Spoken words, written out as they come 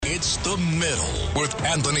It's The Middle with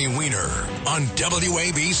Anthony Weiner on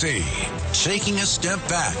WABC. Taking a step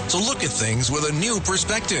back to look at things with a new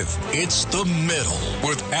perspective. It's The Middle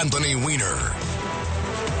with Anthony Weiner.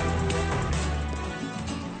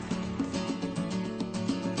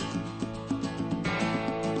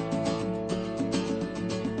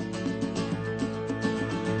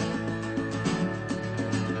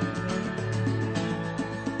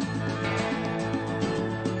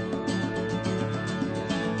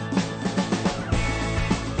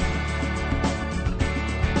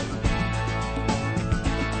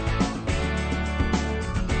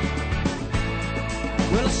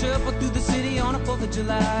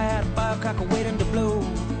 July, had a firecracker waiting to blow,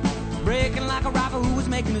 breaking like a robber who was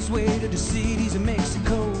making his way to the cities of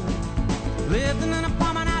Mexico. Lived in an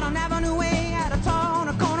apartment out on Avenue A, at a tall on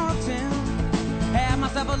a corner of town. Had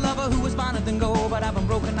myself a lover who was finer than gold, but I've been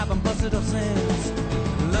broken, I've been busted up since.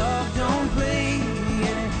 Love don't play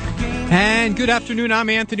any games. And good afternoon, I'm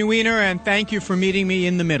Anthony Weiner, and thank you for meeting me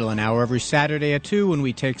in the middle, an hour every Saturday at 2 when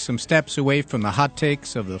we take some steps away from the hot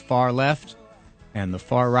takes of the far left and the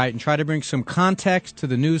far right, and try to bring some context to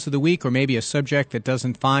the news of the week, or maybe a subject that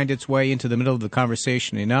doesn't find its way into the middle of the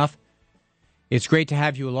conversation enough. It's great to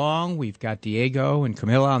have you along. We've got Diego and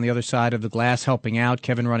Camilla on the other side of the glass helping out.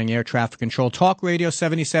 Kevin running air traffic control. Talk Radio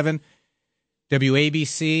 77,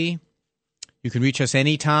 WABC. You can reach us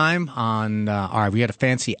anytime on we got a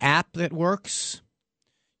fancy app that works.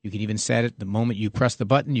 You can even set it the moment you press the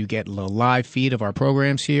button. You get a live feed of our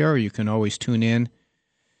programs here, or you can always tune in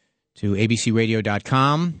to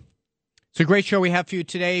abcradio.com. It's a great show we have for you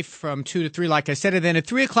today from 2 to 3, like I said. And then at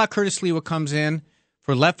 3 o'clock, Curtis Lewa comes in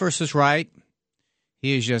for Left versus Right.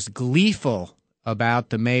 He is just gleeful about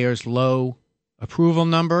the mayor's low approval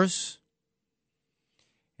numbers.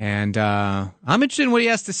 And I'm interested in what he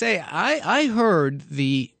has to say. I heard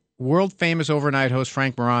the world-famous overnight host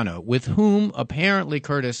Frank Morano, with whom apparently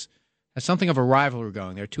Curtis has something of a rivalry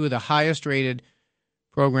going. They're two of the highest-rated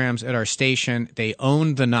programs at our station. They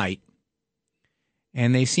own the night,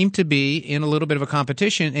 and they seem to be in a little bit of a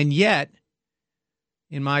competition. And yet,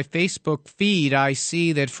 in my Facebook feed, I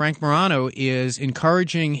see that Frank Morano is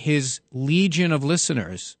encouraging his legion of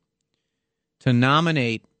listeners to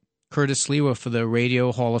nominate Curtis Lewa for the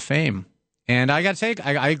Radio Hall of Fame. And I got to say,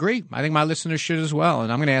 I agree. I think my listeners should as well.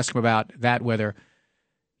 And I'm going to ask him about that, whether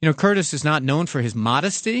Curtis is not known for his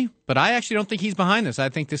modesty, but I actually don't think he's behind this. I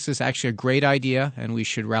think this is actually a great idea, and we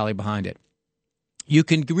should rally behind it. You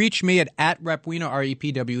can reach me at @RepWeiner,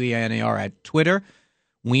 REPWEINAR, at Twitter,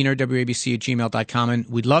 Weiner, WABC, @gmail.com. And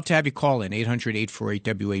we'd love to have you call in,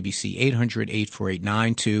 800-848-WABC,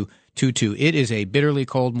 800-848-9222. It is a bitterly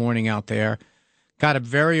cold morning out there. Got up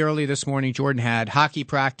very early this morning. Jordan had hockey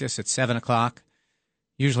practice at 7 o'clock.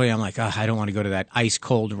 Usually I'm like, I don't want to go to that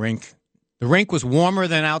ice-cold rink. The rink was warmer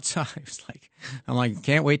than outside. I'm like,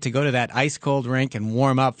 can't wait to go to that ice-cold rink and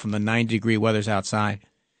warm up from the 90-degree weather's outside.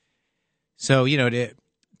 So, to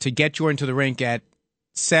get Jordan to the rink at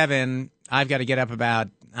 7, I've got to get up about,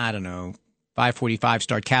 5:45,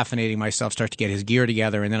 start caffeinating myself, start to get his gear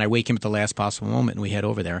together, and then I wake him at the last possible moment, and we head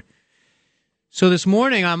over there. So this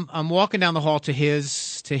morning, I'm walking down the hall to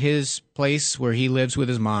his place where he lives with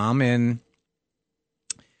his mom, and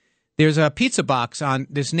there's a pizza box on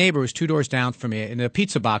this neighbor who's 2 doors down from me, and a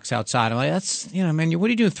pizza box outside. I'm like, man, what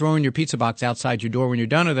are you doing throwing your pizza box outside your door when you're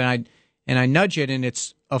done with it? And I nudge it, and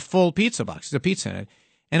it's a full pizza box. There's a pizza in it.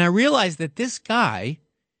 And I realized that this guy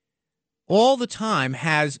all the time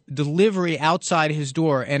has delivery outside his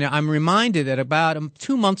door. And I'm reminded that about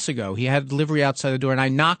 2 months ago, he had delivery outside the door, and I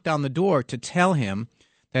knocked on the door to tell him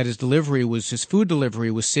that his food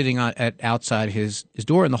delivery was sitting outside his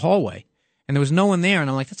door in the hallway. And there was no one there, and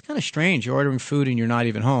I'm like, that's kind of strange. You're ordering food and you're not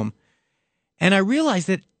even home. And I realized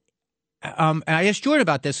that, and I asked Jordan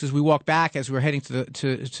about this as we walked back, as we were heading to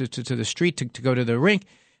the street to go to the rink,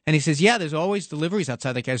 and he says, yeah, there's always deliveries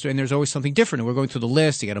outside that guy's door, and there's always something different. And we're going through the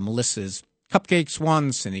list. He got a Melissa's cupcakes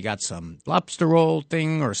once, and he got some lobster roll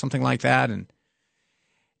thing or something like that,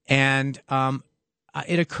 and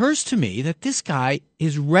it occurs to me that this guy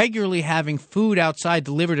is regularly having food outside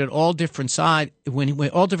delivered at all different times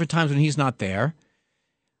when he's not there.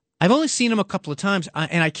 I've only seen him a couple of times,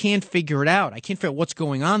 and I can't figure it out. I can't figure out what's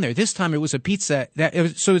going on there. This time it was a pizza.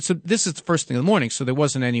 This is the first thing in the morning, so there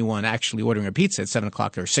wasn't anyone actually ordering a pizza at 7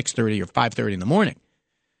 o'clock or 6:30 or 5:30 in the morning.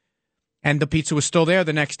 And the pizza was still there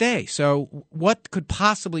the next day. So what could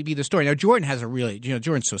possibly be the story? Now, Jordan has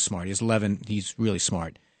Jordan's so smart. He's 11. He's really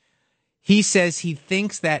smart. He says he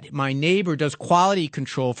thinks that my neighbor does quality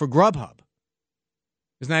control for Grubhub.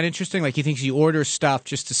 Isn't that interesting? Like, he thinks he orders stuff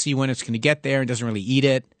just to see when it's going to get there and doesn't really eat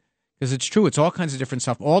it. Because it's true. It's all kinds of different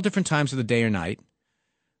stuff, all different times of the day or night.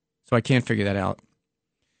 So I can't figure that out.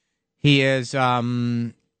 He is, so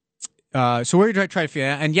we're going to try to figure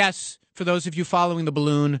it out. And yes, for those of you following the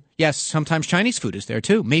balloon, yes, sometimes Chinese food is there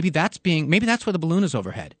too. Maybe that's why the balloon is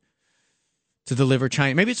overhead. To deliver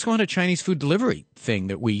China. Maybe it's on a Chinese food delivery thing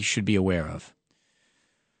that we should be aware of.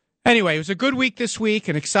 Anyway, it was a good week this week,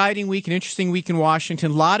 an exciting week, an interesting week in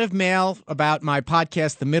Washington. A lot of mail about my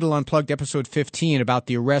podcast, The Middle Unplugged, episode 15, about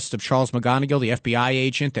the arrest of Charles McGonigal, the FBI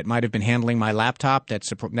agent that might have been handling my laptop that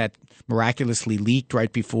miraculously leaked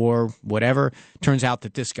right before whatever. Turns out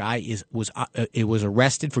that this guy was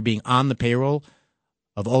arrested for being on the payroll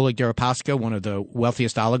of Oleg Deripaska, one of the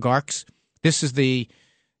wealthiest oligarchs.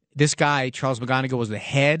 This guy, Charles McGonigal, was the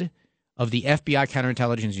head of the FBI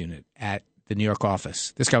counterintelligence unit at the New York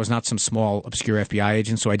office. This guy was not some small, obscure FBI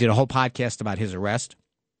agent, so I did a whole podcast about his arrest.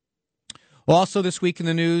 Also this week in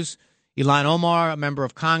the news, Ilhan Omar, a member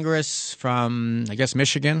of Congress from, I guess,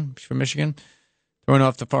 Michigan. She's from Michigan. Thrown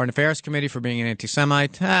off the Foreign Affairs Committee for being an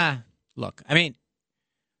anti-Semite. Look, I mean,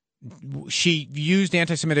 she used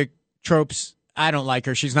anti-Semitic tropes. I don't like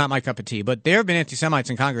her. She's not my cup of tea. But there have been anti-Semites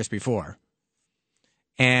in Congress before.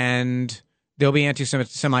 And there'll be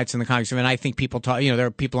anti-Semites in the Congress. And I think people talk, there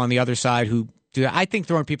are people on the other side who do that. I think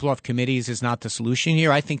throwing people off committees is not the solution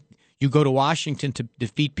here. I think you go to Washington to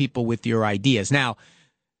defeat people with your ideas. Now,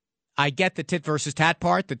 I get the tit versus tat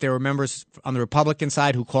part, that there were members on the Republican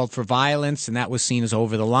side who called for violence, and that was seen as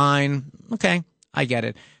over the line. Okay, I get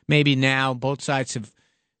it. Maybe now both sides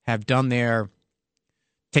have done their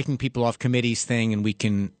taking people off committees thing, and we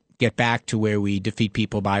can get back to where we defeat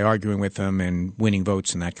people by arguing with them and winning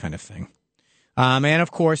votes and that kind of thing. And of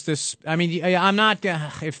course, I'm not.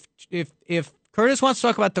 If Curtis wants to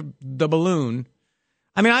talk about the balloon,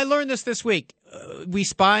 I mean, I learned this week. We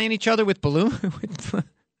spy on each other with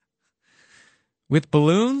with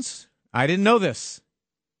balloons. I didn't know this.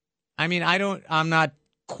 I mean, I'm not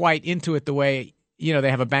quite into it the way they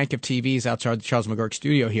have a bank of TVs outside the Charles McGurk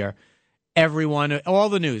studio here. Everyone, all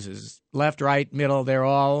the news is left, right, middle. They're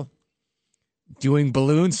all doing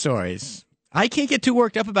balloon stories. I can't get too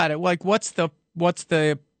worked up about it. Like, what's the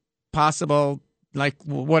possible? Like,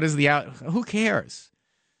 what is the out? Who cares?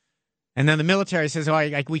 And then the military says,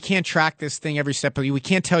 we can't track this thing every step. We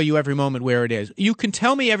can't tell you every moment where it is. You can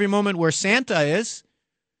tell me every moment where Santa is.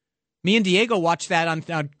 Me and Diego watch that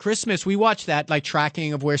on Christmas. We watch that, like,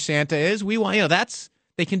 tracking of where Santa is. We want,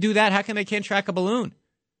 they can do that. How come they can't track a balloon?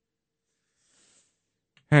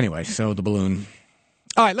 Anyway, so the balloon.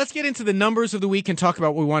 All right, let's get into the numbers of the week and talk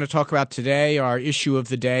about what we want to talk about today, our issue of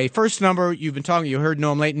the day. First number, you heard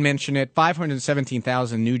Noam Layton mention it,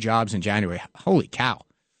 517,000 new jobs in January. Holy cow.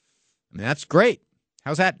 I mean, that's great.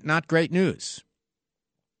 How's that not great news?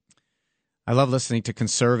 I love listening to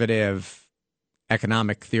conservative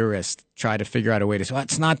economic theorists try to figure out a way to say, well,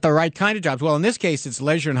 it's not the right kind of jobs. Well, in this case, it's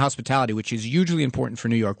leisure and hospitality, which is hugely important for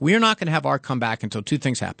New York. We are not going to have our comeback until two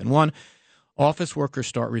things happen. One, office workers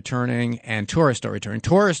start returning and tourists start returning.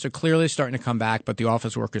 Tourists are clearly starting to come back, but the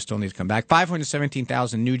office workers still need to come back.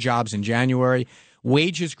 517,000 new jobs in January.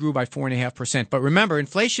 Wages grew by 4.5%. But remember,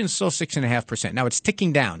 inflation is still 6.5%. Now, it's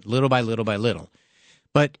ticking down little by little by little.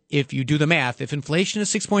 But if you do the math, if inflation is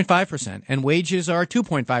 6.5% and wages are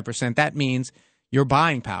 2.5%, that means your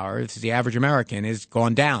buying power, this is the average American, is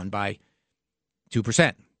gone down by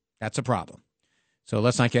 2%. That's a problem. So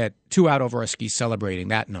let's not get too out over our skis celebrating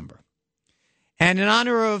that number. And in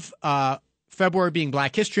honor of February being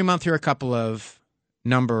Black History Month, here are a couple of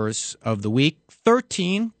numbers of the week.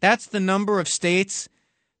 13, that's the number of states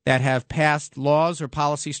that have passed laws or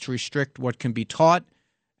policies to restrict what can be taught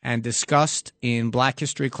and discussed in Black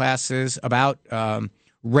history classes about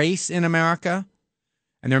race in America.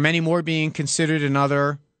 And there are many more being considered in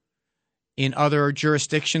other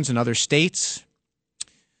jurisdictions, in other states.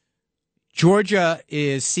 Georgia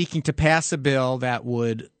is seeking to pass a bill that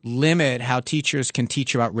would limit how teachers can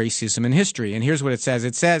teach about racism and history. And here's what it says.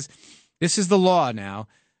 It says, this is the law now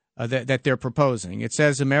that they're proposing. It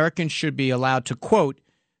says Americans should be allowed, quote,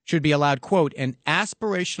 an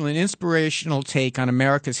aspirational and inspirational take on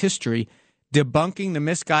America's history, debunking the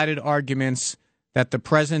misguided arguments that the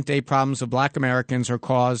present-day problems of Black Americans are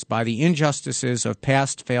caused by the injustices of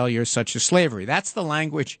past failures such as slavery. That's the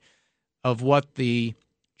language of what the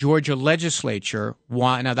Georgia legislature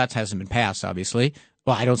want. Now, that hasn't been passed, obviously.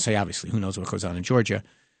 Well, I don't say obviously. Who knows what goes on in Georgia?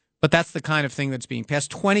 But that's the kind of thing that's being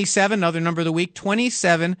passed. 27, another number of the week,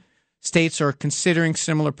 27 states are considering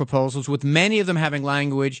similar proposals, with many of them having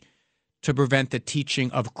language to prevent the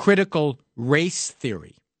teaching of critical race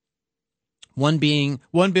theory. One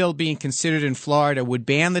bill being considered in Florida would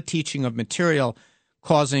ban the teaching of material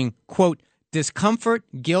causing, quote, discomfort,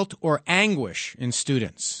 guilt, or anguish in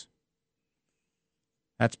students.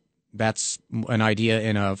 That's an idea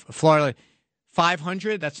in Florida.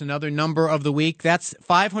 500, that's another number of the week. That's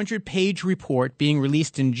 500-page report being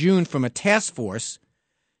released in June from a task force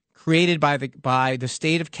created by the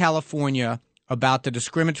state of California about the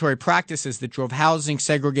discriminatory practices that drove housing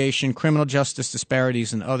segregation, criminal justice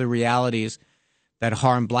disparities, and other realities that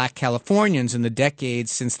harm black Californians in the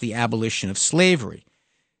decades since the abolition of slavery.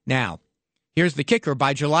 Now, here's the kicker.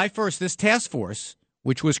 By July 1st, this task force,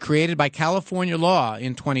 which was created by California law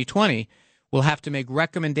in 2020, will have to make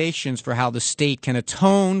recommendations for how the state can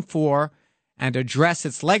atone for and address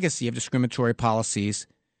its legacy of discriminatory policies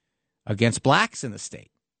against blacks in the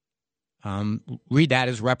state. Read that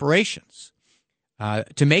as reparations.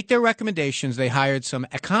 To make their recommendations, they hired some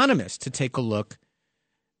economists to take a look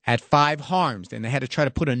at 5 harms, and they had to try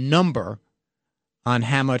to put a number on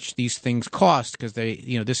how much these things cost because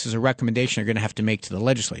this is a recommendation they're going to have to make to the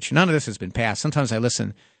legislature. None of this has been passed. Sometimes I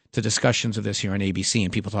listen to discussions of this here on ABC,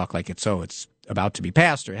 and people talk like it's about to be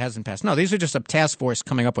passed or it hasn't passed. No, these are just a task force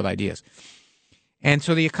coming up with ideas. And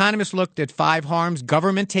so the economists looked at 5 harms: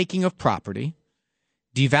 government taking of property,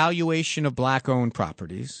 devaluation of black-owned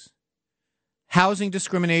properties, housing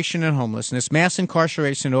discrimination and homelessness, mass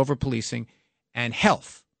incarceration and over-policing, and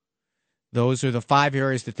health. Those are the 5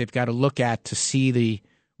 areas that they've got to look at to see the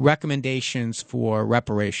recommendations for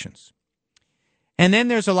reparations. And then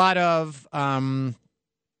there's a lot of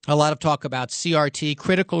talk about CRT,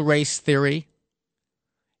 critical race theory.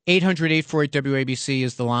 800-848-WABC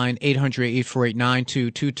is the line,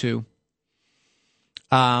 800-848-9222.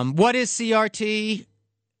 What is CRT?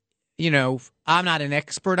 I'm not an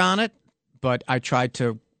expert on it, but I tried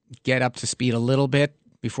to get up to speed a little bit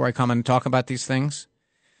before I come and talk about these things.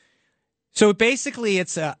 So basically,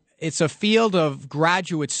 it's a field of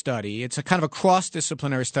graduate study. It's a kind of a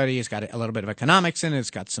cross-disciplinary study. It's got a little bit of economics in it. It's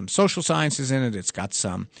got some social sciences in it. It's got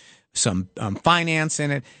some finance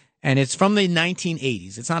in it. And it's from the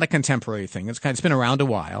 1980s. It's not a contemporary thing. It's been around a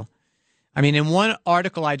while. I mean, in one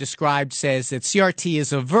article I described says that CRT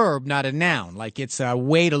is a verb, not a noun. Like it's a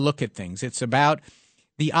way to look at things. It's about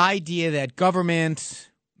the idea that government,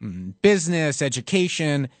 business,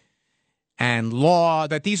 education, and law,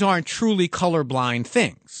 that these aren't truly colorblind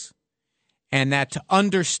things. And that to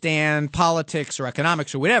understand politics or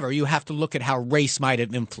economics or whatever, you have to look at how race might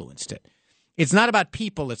have influenced it. It's not about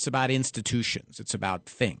people, it's about institutions. It's about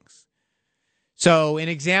things. So an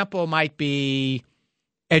example might be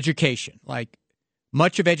education, like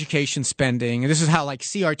much of education spending, and this is how like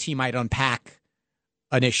CRT might unpack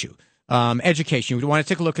an issue. Education, we want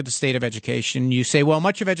to take a look at the state of education. You say, well,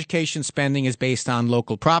 much of education spending is based on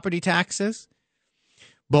local property taxes.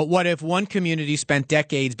 But what if one community spent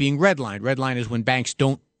decades being redlined? Redline is when banks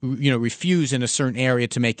don't, refuse in a certain area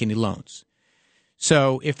to make any loans.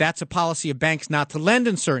 So if that's a policy of banks not to lend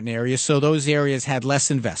in certain areas, so those areas had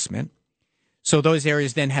less investment. So those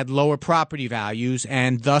areas then had lower property values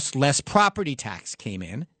and thus less property tax came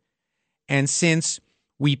in. And since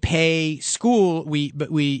we pay school,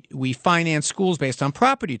 we finance schools based on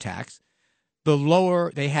property tax, the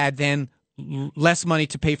lower they had then less money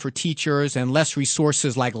to pay for teachers and less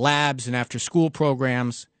resources like labs and after school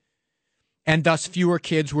programs. And thus fewer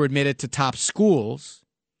kids were admitted to top schools.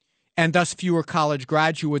 And thus fewer college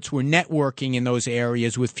graduates were networking in those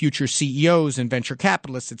areas with future CEOs and venture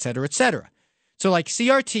capitalists, et cetera, et cetera. So like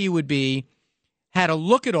CRT would be, had to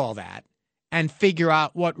look at all that and figure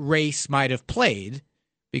out what race might have played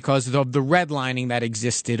because of the redlining that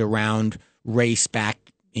existed around race back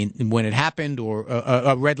in when it happened, or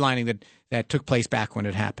a redlining that took place back when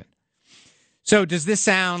it happened. So does this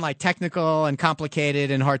sound like technical and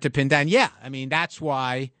complicated and hard to pin down? Yeah. I mean, that's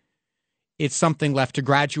why it's something left to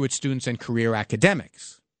graduate students and career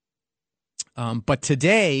academics. But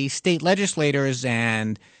today, state legislators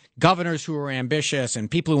and governors who are ambitious and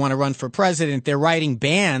people who want to run for president, they're writing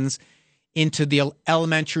bans into the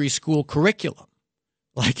elementary school curriculum.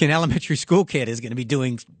 Like an elementary school kid is going to be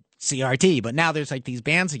doing CRT, but now there's like these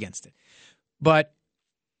bans against it. But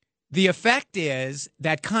the effect is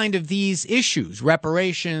that kind of these issues,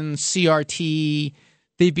 reparations, CRT,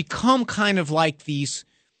 they become kind of like these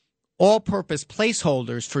all-purpose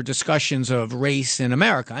placeholders for discussions of race in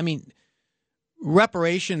America. I mean,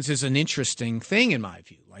 reparations is an interesting thing in my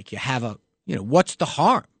view. Like you have what's the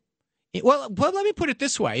harm? Well, let me put it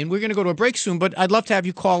this way, and we're going to go to a break soon, but I'd love to have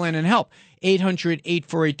you call in and help.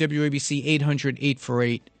 800-848-WABC,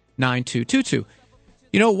 800-848-9222.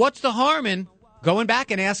 What's the harm in going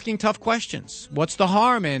back and asking tough questions? What's the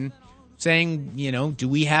harm in saying, do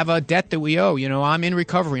we have a debt that we owe? I'm in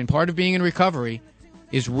recovery, and part of being in recovery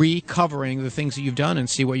is recovering the things that you've done and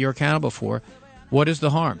see what you're accountable for. What is the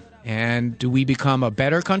harm? And do we become a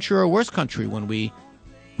better country or a worse country when we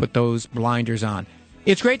put those blinders on.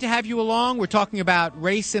 It's great to have you along. We're talking about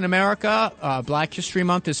race in America. Black History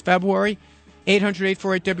Month is February.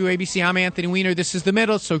 800-848-WABC. I'm Anthony Weiner. This is The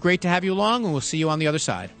Middle. It's so great to have you along, and we'll see you on the other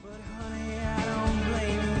side.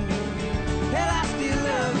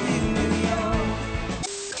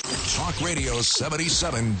 Talk Radio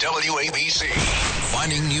 77 WABC.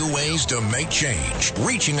 Finding new ways to make change.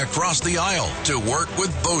 Reaching across the aisle to work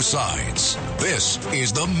with both sides. This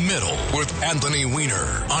is The Middle with Anthony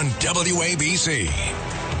Weiner on WABC.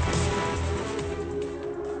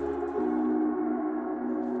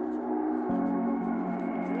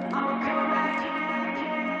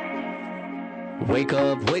 Wake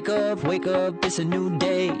up, wake up, wake up, it's a new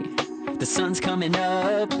day. The sun's coming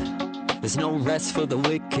up, there's no rest for the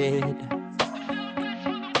wicked.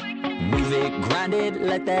 Move it, grind it,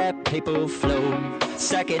 let that paper flow.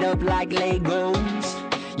 Stack it up like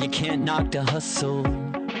Legos, you can't knock the hustle.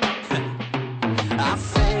 I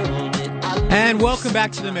found it. And welcome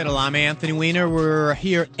back to The Middle. I'm Anthony Weiner. We're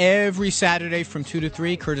here every Saturday from 2 to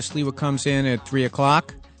 3. Curtis Lewa comes in at 3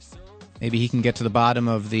 o'clock. Maybe he can get to the bottom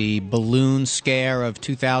of the balloon scare of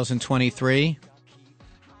 2023.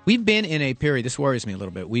 We've been in a period, this worries me a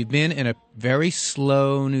little bit, we've been in a very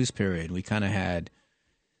slow news period. We kind of had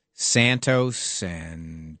Santos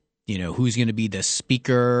and, who's going to be the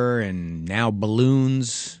speaker, and now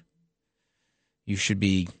balloons. You should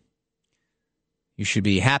be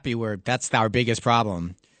happy where that's our biggest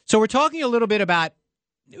problem. So we're talking a little bit about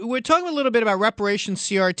reparations,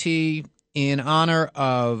 CRT, in honor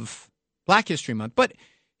of Black History Month. But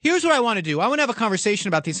here's what I want to do. I want to have a conversation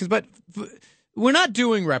about these things, but we're not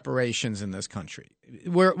doing reparations in this country.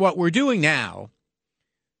 What we're doing now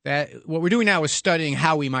is studying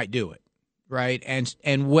how we might do it, right?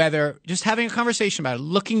 And whether just having a conversation about it,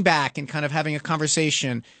 looking back and kind of having a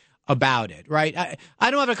conversation about it, right?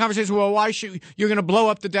 I don't have a conversation, well, you're going to blow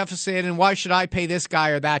up the deficit, and why should I pay this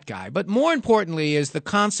guy or that guy? But more importantly is the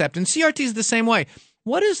concept, and CRT is the same way.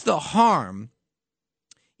 What is the harm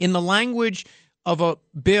in the language of a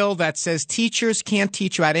bill that says teachers can't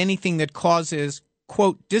teach about anything that causes,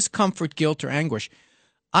 quote, discomfort, guilt, or anguish?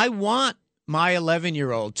 I want my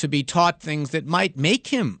 11-year-old to be taught things that might make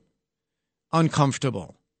him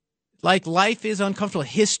uncomfortable. Like life is uncomfortable.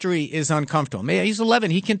 History is uncomfortable. Maybe he's 11.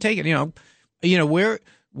 He can take it.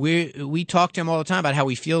 We talk to him all the time about how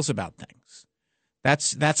he feels about things.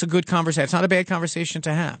 That's a good conversation. It's not a bad conversation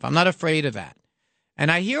to have. I'm not afraid of that. And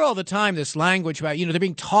I hear all the time this language about, they're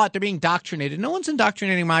being taught, they're being indoctrinated. No one's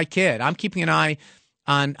indoctrinating my kid. I'm keeping an eye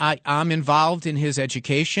on, I'm involved in his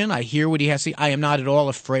education. I hear what he has to say. I am not at all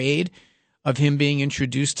afraid of him being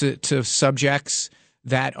introduced to subjects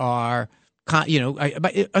that are,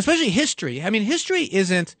 especially history. I mean, history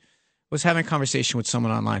was having a conversation with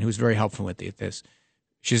someone online who's very helpful with this.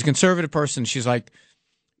 She's a conservative person. She's like,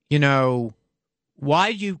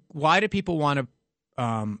 why do people want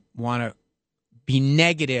to be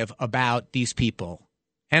negative about these people?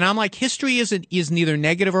 And I'm like, history is neither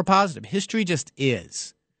negative or positive. History just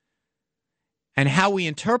is. And how we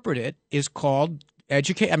interpret it is called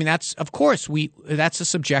educate. I mean, that's a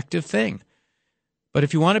subjective thing. But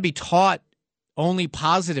if you want to be taught only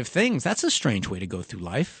positive things, that's a strange way to go through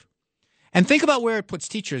life. And think about where it puts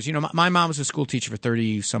teachers. My mom was a school teacher for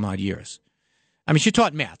 30 some odd years. I mean, she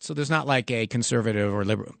taught math, so there's not like a conservative or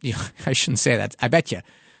liberal. I shouldn't say that. I bet you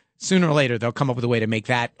sooner or later they'll come up with a way to make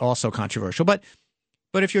that also controversial. But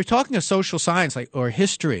if you're talking of social science, or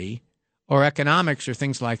history or economics or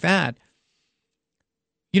things like that,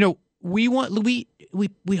 we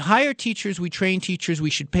hire teachers, we train teachers, we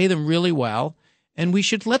should pay them really well, and we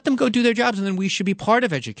should let them go do their jobs, and then we should be part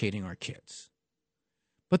of educating our kids.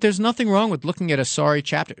 But there's nothing wrong with looking at a sorry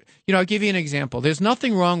chapter. I'll give you an example. There's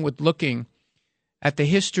nothing wrong with looking at the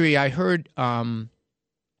history. I heard it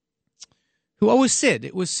was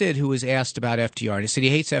Sid who was asked about FDR, and he said he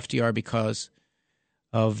hates FDR because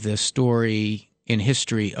of the story in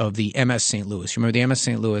history of the MS St. Louis. You remember the MS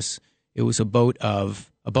St. Louis? It was a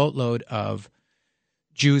boatload of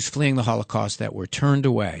Jews fleeing the Holocaust that were turned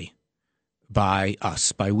away by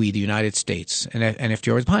we, the United States, and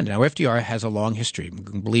FDR was behind it. Now, FDR has a long history.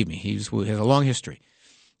 Believe me, he has a long history,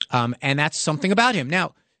 and that's something about him.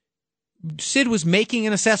 Now, Sid was making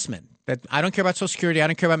an assessment that I don't care about Social Security, I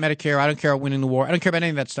don't care about Medicare, I don't care about winning the war, I don't care about any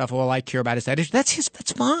of that stuff. All I care about is that issue.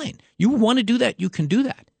 That's fine. You want to do that, you can do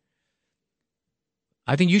that.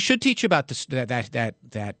 I think you should teach about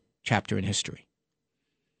that chapter in history.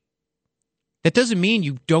 That doesn't mean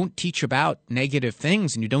you don't teach about negative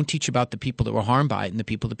things and you don't teach about the people that were harmed by it and the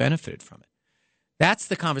people that benefited from it. That's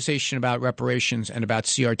the conversation about reparations and about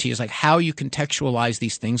CRT, is like how you contextualize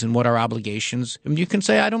these things and what our obligations. And you can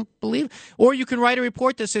say, I don't believe, or you can write a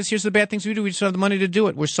report that says, here's the bad things we do. We just don't have the money to do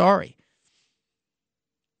it. We're sorry.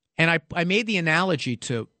 And I made the analogy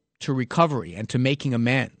to recovery and to making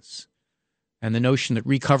amends, and the notion that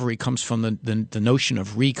recovery comes from the notion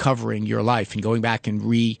of recovering your life and going back and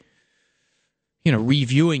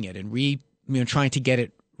reviewing it and trying to get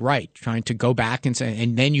it right, trying to go back and say,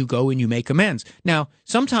 and then you go and you make amends. Now,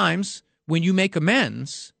 sometimes when you make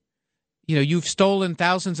amends, you've stolen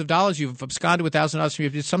thousands of dollars, you've absconded with $1,000 from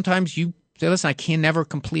you. Sometimes you say, listen, I can never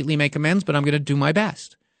completely make amends, but I'm going to do my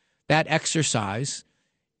best. That exercise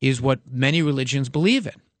is what many religions believe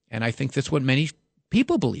in. And I think that's what many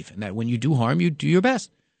people believe in, that when you do harm, you do your best.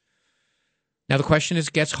 Now, the question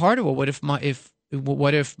gets harder. Well, what if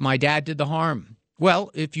my dad did the harm? Well,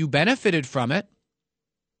 if you benefited from it,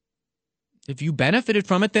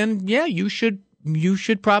 then yeah, you should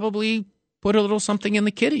probably put a little something in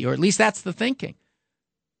the kitty, or at least that's the thinking.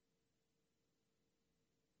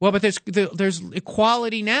 Well, but there's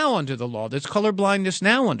equality now under the law. There's colorblindness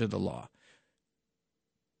now under the law.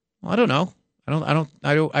 Well, I don't know. I don't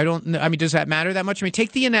know. I mean, does that matter that much? I mean,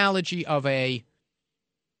 take the analogy of a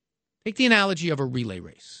relay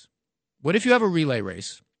race. What if you have a relay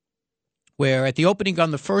race where at the opening gun,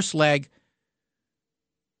 the first leg,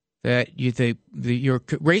 that you're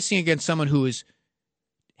racing against someone who is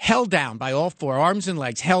held down by all four arms and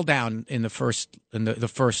legs, held down in the first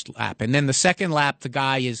lap, and then the second lap, the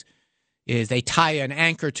guy is they tie an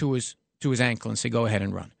anchor to his ankle and say, go ahead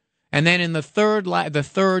and run. And then in the third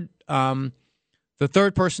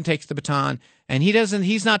person takes the baton, and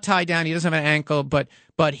he's not tied down, he doesn't have an ankle, but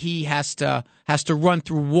he has to run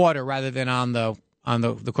through water rather than on the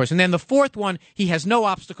course. And then the fourth one, he has no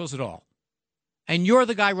obstacles at all. And you're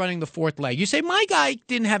the guy running the fourth leg. You say, my guy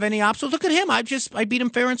didn't have any obstacles. Look at him. I beat him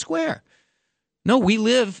fair and square. No, we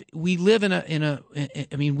live we live on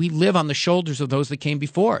the shoulders of those that came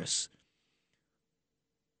before us.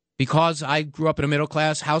 Because I grew up in a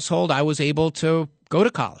middle-class household, I was able to go to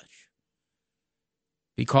college.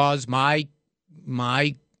 Because my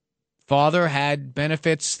father had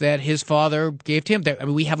benefits that his father gave to him. I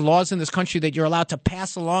mean, we have laws in this country that you're allowed to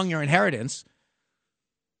pass along your inheritance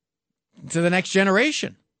to the next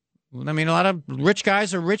generation. I mean, a lot of rich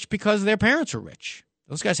guys are rich because their parents are rich.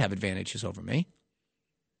 Those guys have advantages over me.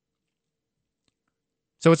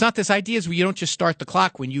 So it's not this idea is you don't just start the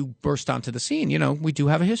clock when you burst onto the scene. We do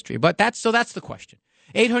have a history. But that's the question.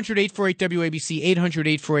 800-848-WABC,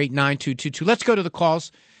 800-848-9222. Let's go to the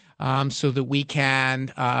calls so that we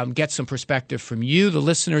can get some perspective from you, the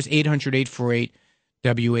listeners,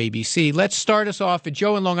 800-848-WABC. Let's start us off with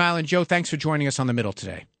Joe in Long Island. Joe, thanks for joining us on The Middle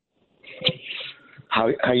today.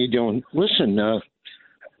 How you doing? Listen,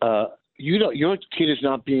 your kid is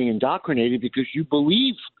not being indoctrinated because you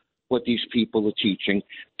believe what these people are teaching.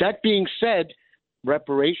 That being said,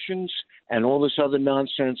 reparations and all this other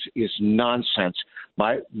nonsense is nonsense.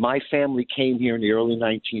 My family came here in the early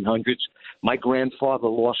 1900s. My grandfather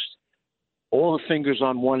lost all the fingers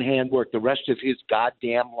on one hand, worked the rest of his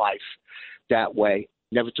goddamn life that way.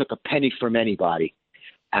 Never took a penny from anybody.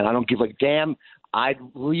 And I don't give a damn. I'd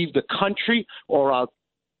leave the country or I'll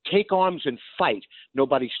take arms and fight.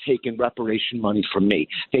 Nobody's taking reparation money from me.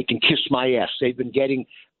 They can kiss my ass. They've been getting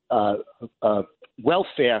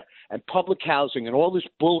welfare and public housing and all this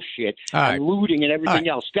bullshit and looting and everything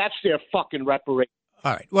else. That's their fucking reparation.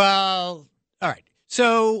 All right. Well, all right.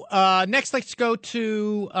 So next, let's go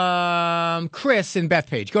to Chris in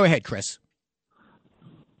Bethpage. Go ahead, Chris.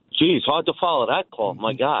 Geez, hard to follow that call.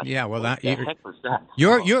 My God. Yeah, well, what the heck was that?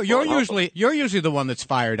 You're usually the one that's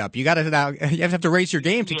fired up. You have to raise your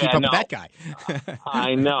game to keep up with that guy.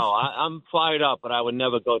 I know. I'm fired up, but I would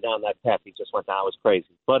never go down that path he just went down. It was crazy.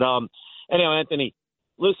 But anyway, Anthony,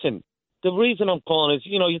 listen. The reason I'm calling is,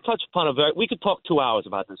 you touch upon we could talk 2 hours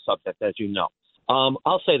about this subject, as you know.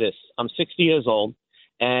 I'll say this: I'm 60 years old,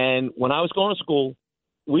 and when I was going to school,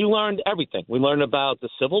 we learned everything. We learned about the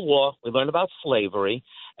Civil War. We learned about slavery.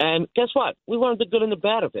 And guess what? We learned the good and the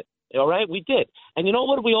bad of it. All right? We did. And you know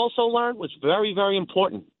what we also learned was very, very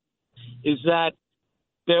important is that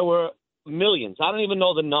there were millions, I don't even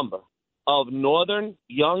know the number, of northern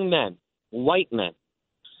young men, white men,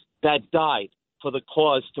 that died for the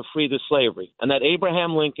cause to free the slavery. And that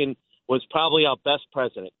Abraham Lincoln was probably our best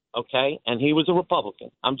president, okay? And he was a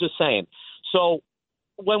Republican. I'm just saying. So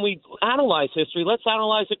when we analyze history, let's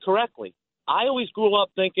analyze it correctly. I always grew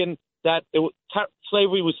up thinking that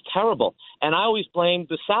slavery was terrible, and I always blamed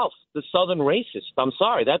the South, the Southern racists. I'm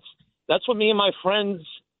sorry, that's what me and my friends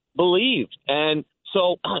believed. And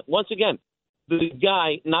so, once again, the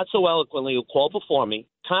guy, not so eloquently, who called before me,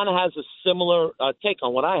 kind of has a similar take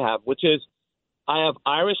on what I have, which is I have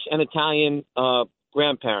Irish and Italian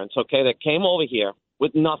grandparents, okay, that came over here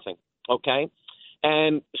with nothing, okay,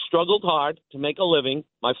 and struggled hard to make a living.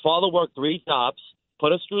 My father worked 3 jobs,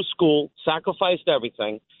 put us through school, sacrificed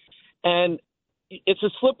everything. And it's a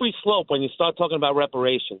slippery slope when you start talking about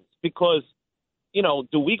reparations because, you know,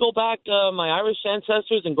 do we go back, my Irish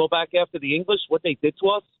ancestors, and go back after the English, what they did to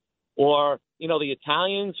us? Or, you know, the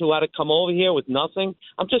Italians who had to come over here with nothing?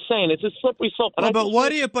 I'm just saying, it's a slippery slope. Well,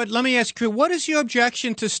 but let me ask you, what is your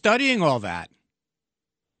objection to studying all that?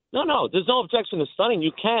 No, there's no objection to studying.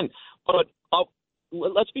 You can. But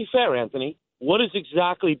let's be fair, Anthony. What is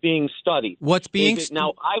exactly being studied? What's being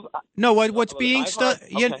what's being studied?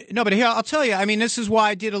 Okay. Yeah, no, but here I'll tell you. I mean, this is why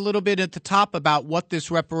I did a little bit at the top about what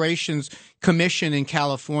this Reparations Commission in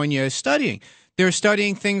California is studying. They're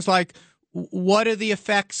studying things like what are the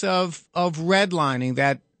effects of redlining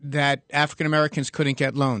that African Americans couldn't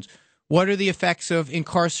get loans. What are the effects of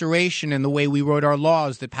incarceration and the way we wrote our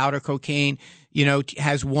laws that powder cocaine, you know,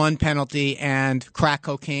 has one penalty and crack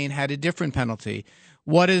cocaine had a different penalty?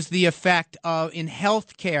 What is the effect of in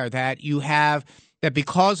health care that you have that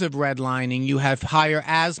because of redlining you have higher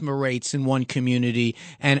asthma rates in one community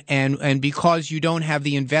and because you don't have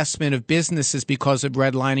the investment of businesses because of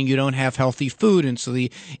redlining you don't have healthy food and so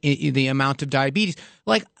the amount of diabetes.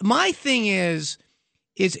 Like my thing is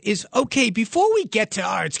okay, before we get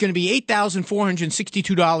to it's going to be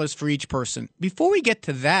 $8,462 for each person. Before we get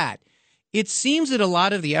to that, it seems that a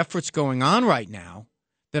lot of the efforts going on right now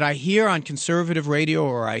that I hear on conservative radio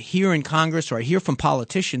or I hear in Congress or I hear from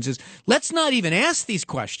politicians is let's not even ask these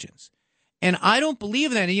questions. And I don't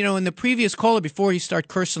believe that. You know, in the previous caller, before he started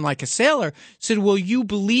cursing like a sailor, said, well, you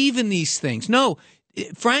believe in these things. No,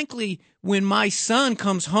 frankly, when my son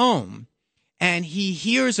comes home and he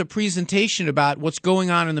hears a presentation about what's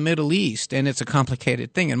going on in the Middle East, and it's a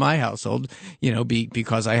complicated thing in my household, you know,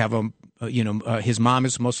 because I have his mom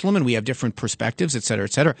is Muslim and we have different perspectives, et cetera,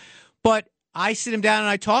 et cetera. But I sit him down and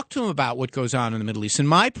I talk to him about what goes on in the Middle East and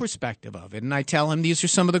my perspective of it. And I tell him, these are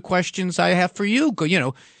some of the questions I have for you. You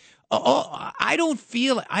know, I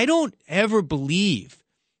don't ever believe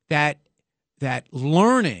that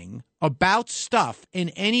learning about stuff in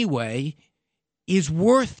any way is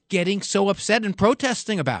worth getting so upset and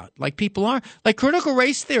protesting about like people are. Like critical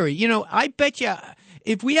race theory. You know, I bet you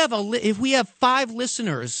if we have 5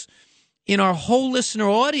 listeners in our whole listener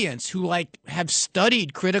audience who like have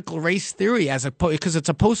studied critical race theory because it's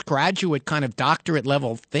a postgraduate kind of doctorate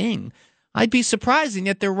level thing, I'd be surprised. And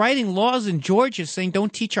yet they're writing laws in Georgia saying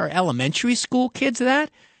don't teach our elementary school kids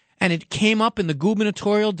that. And it came up in the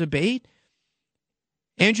gubernatorial debate.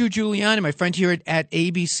 Andrew Giuliani, my friend here at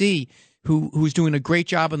ABC, who's doing a great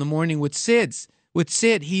job in the morning with Sid,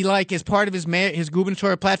 he like as part of his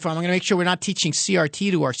gubernatorial platform, I'm going to make sure we're not teaching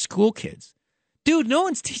CRT to our school kids. Dude, no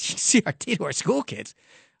one's teaching CRT to our school kids.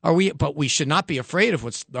 But we should not be afraid of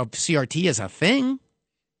CRT as a thing.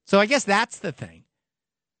 So I guess that's the thing.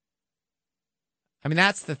 I mean,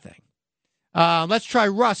 that's the thing. Let's try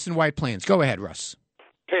Russ in White Plains. Go ahead, Russ.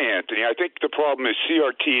 Hey, Anthony. I think the problem is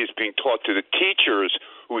CRT is being taught to the teachers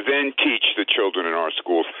who then teach the children in our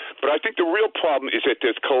schools. But I think the real problem is that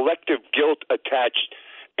there's collective guilt attached,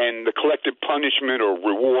 and the collective punishment or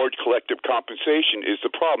reward, collective compensation is the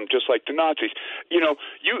problem, just like the Nazis. You know,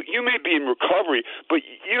 you may be in recovery, but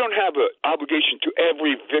you don't have an obligation to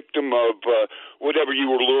every victim of whatever you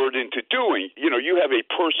were lured into doing. You know, you have a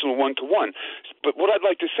personal one-to-one. But what I'd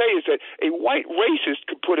like to say is that a white racist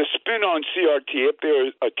could put a spin on CRT if they're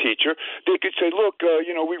a teacher. They could say, look,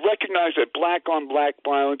 we recognize that black-on-black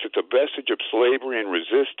violence, it's a vestige of slavery and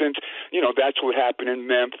resistance. You know, that's what happened in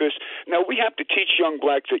Memphis. Now, we have to teach young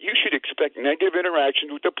blacks that you should expect negative interactions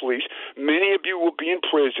with the police. Many of you will be in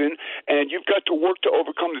prison, and you've got to work to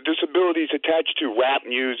overcome the disabilities attached to rap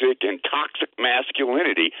music and toxic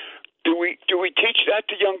masculinity. Do we teach that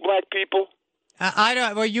to young black people? I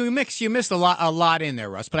don't. Well, you missed a lot in there,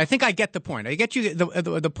 Russ. But I think I get the point. I get you.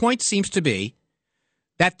 The point seems to be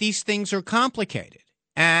that these things are complicated,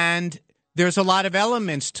 and there's a lot of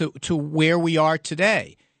elements to where we are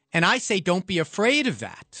today. And I say, don't be afraid of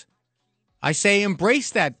that. I say, embrace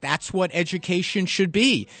that. That's what education should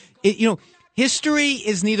be. History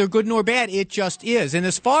is neither good nor bad. It just is. And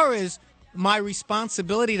as far as my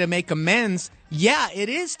responsibility to make amends, yeah, it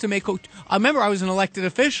is to make. I remember I was an elected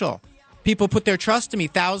official. People put their trust in me.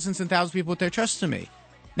 Thousands and thousands of people put their trust in me.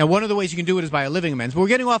 Now, one of the ways you can do it is by a living amends. But we're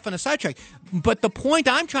getting off on a sidetrack. But the point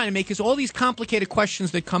I'm trying to make is all these complicated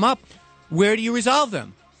questions that come up, where do you resolve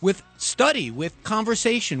them? With study, with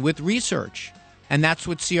conversation, with research. And that's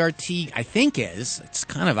what CRT, I think, is. It's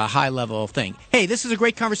kind of a high-level thing. Hey, this is a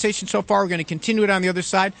great conversation so far. We're going to continue it on the other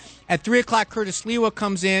side. At 3 o'clock, Curtis Lewa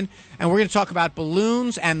comes in, and we're going to talk about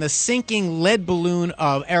balloons and the sinking lead balloon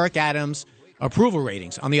of Eric Adams' approval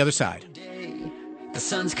ratings on the other side. The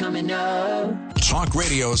sun's coming up. Talk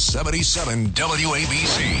Radio 77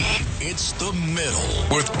 WABC. It's The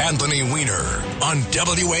Middle with Anthony Weiner on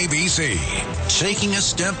WABC. Taking a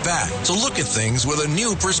step back to look at things with a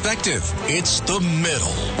new perspective. It's The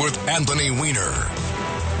Middle with Anthony Weiner.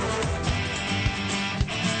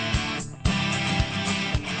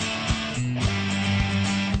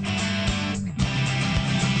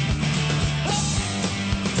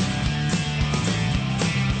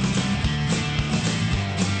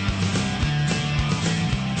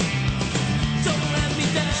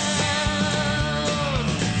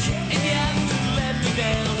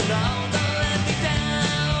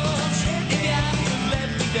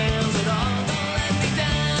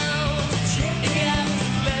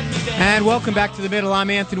 And welcome back to The Middle. I'm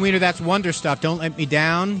Anthony Weiner. That's Wonder Stuff. Don't let me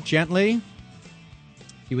down. Gently.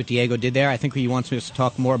 See what Diego did there? I think he wants us to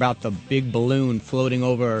talk more about the big balloon floating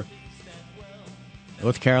over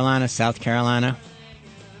North Carolina, South Carolina.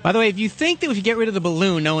 By the way, if you think that if you get rid of the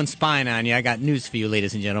balloon, no one's spying on you, I got news for you,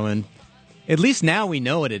 ladies and gentlemen. At least now we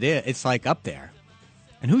know what it is. It's like up there.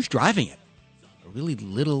 And who's driving it? A really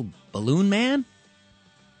little balloon man?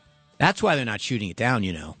 That's why they're not shooting it down,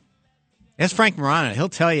 you know. That's Frank Morano. He'll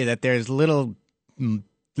tell you that there's little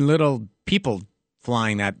people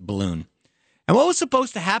flying that balloon. And what was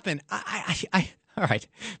supposed to happen? All right,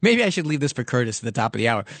 maybe I should leave this for Curtis at the top of the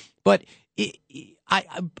hour. But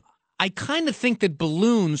I kind of think that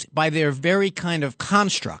balloons, by their very kind of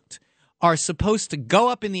construct, are supposed to go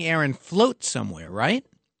up in the air and float somewhere, right?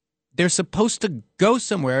 They're supposed to go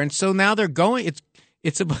somewhere, and so now they're going.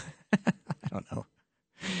 It's a I don't know.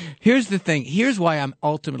 Here's the thing. Here's why I'm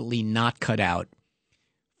ultimately not cut out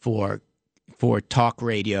for talk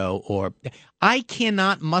radio, or I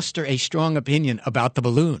cannot muster a strong opinion about the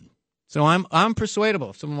balloon. So I'm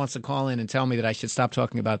persuadable. If someone wants to call in and tell me that I should stop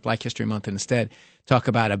talking about Black History Month and instead talk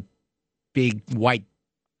about a big white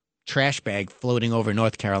trash bag floating over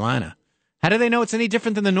North Carolina. How do they know it's any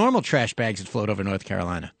different than the normal trash bags that float over North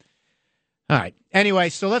Carolina? All right. Anyway,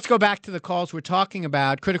 so let's go back to the calls. We're talking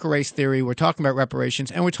about critical race theory. We're talking about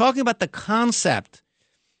reparations. And we're talking about the concept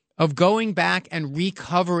of going back and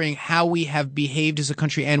recovering how we have behaved as a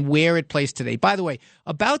country and where it plays today. By the way,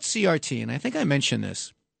 about CRT, and I think I mentioned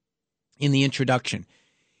this in the introduction,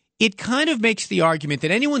 it kind of makes the argument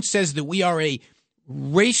that anyone says that we are a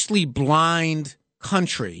racially blind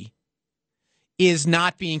country is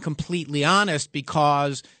not being completely honest,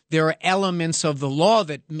 because there are elements of the law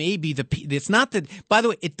that maybe it's not that. By the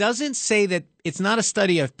way, it doesn't say that it's not a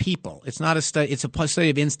study of people. It's not a study. It's a study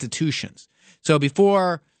of institutions. So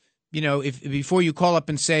before you call up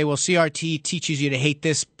and say, well, CRT teaches you to hate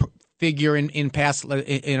this figure in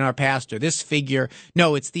our past or this figure.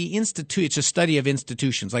 No, it's the institute. It's a study of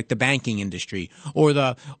institutions like the banking industry or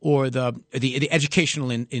the educational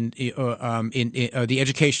the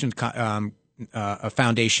education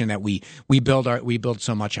foundation that we build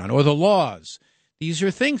so much on, or the laws. These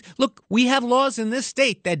are things. Look, we have laws in this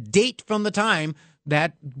state that date from the time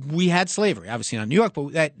that we had slavery. Obviously not New York,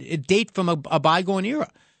 but that it date from a bygone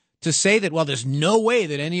era. To say that, well, there's no way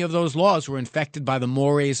that any of those laws were infected by the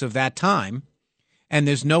mores of that time, and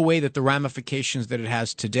there's no way that the ramifications that it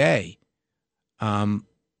has today,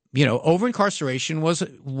 over-incarceration was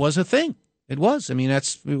a thing. It was. I mean,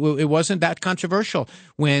 it wasn't that controversial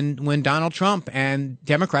when Donald Trump and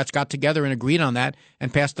Democrats got together and agreed on that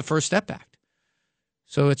and passed the First Step Act.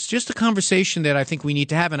 So it's just a conversation that I think we need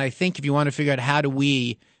to have. And I think if you want to figure out how do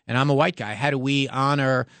we, and I'm a white guy, how do we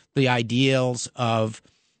honor the ideals of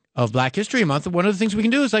Black History Month, one of the things we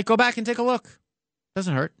can do is go back and take a look.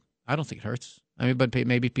 Doesn't hurt. I don't think it hurts. I mean, but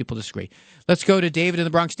maybe people disagree. Let's go to David in the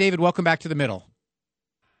Bronx. David, welcome back to The Middle.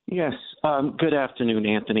 Yes. Good afternoon,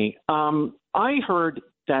 Anthony. I heard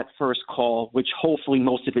that first call, which hopefully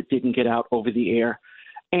most of it didn't get out over the air.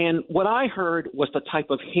 And what I heard was the type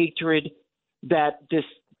of hatred that this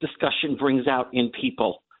discussion brings out in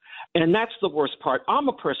people. And that's the worst part. I'm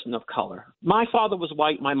a person of color. My father was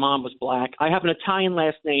white. My mom was black. I have an Italian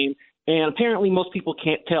last name. And apparently most people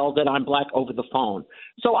can't tell that I'm black over the phone.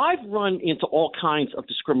 So I've run into all kinds of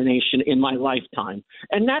discrimination in my lifetime.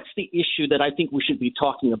 And that's the issue that I think we should be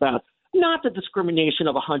talking about. Not the discrimination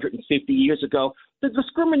of 150 years ago, the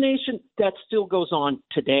discrimination that still goes on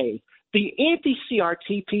today. The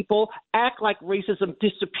anti-CRT people act like racism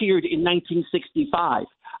disappeared in 1965.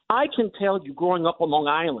 I can tell you, growing up on Long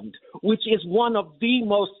Island, which is one of the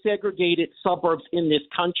most segregated suburbs in this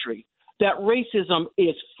country, that racism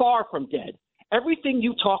is far from dead. Everything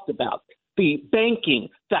you talked about, the banking,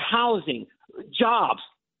 the housing, jobs,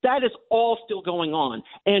 that is all still going on.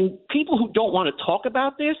 And people who don't want to talk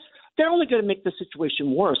about this, they're only going to make the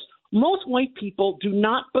situation worse. Most white people do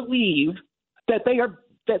not believe that they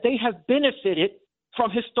have benefited from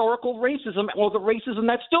historical racism or the racism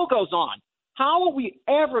that still goes on. How are we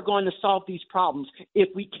ever going to solve these problems if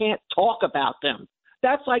we can't talk about them?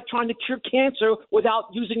 That's like trying to cure cancer without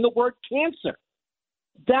using the word cancer.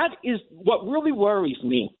 That is what really worries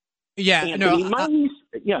me. Yeah, Anthony.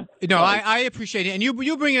 I appreciate it, and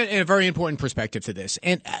you bring a very important perspective to this,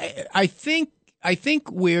 and I think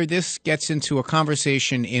where this gets into a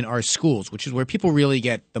conversation in our schools, which is where people really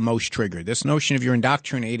get the most triggered. This notion of you're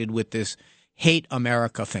indoctrinated with this hate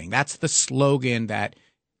America thing. That's the slogan that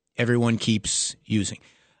everyone keeps using.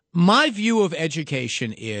 My view of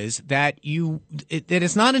education is that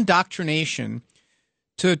it's not indoctrination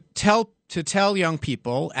to tell young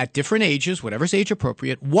people at different ages, whatever's age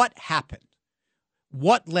appropriate, what happened,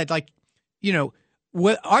 what led,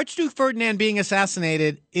 Archduke Ferdinand being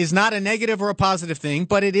assassinated is not a negative or a positive thing,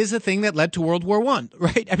 but it is a thing that led to World War I,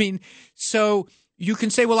 right? I mean, so you can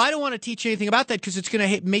say, well, I don't want to teach anything about that because it's going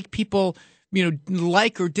to make people,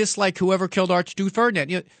 like or dislike whoever killed Archduke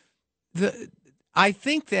Ferdinand. I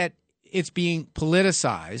think that it's being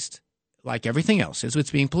politicized, like everything else is.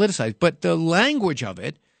 It's being politicized, but the language of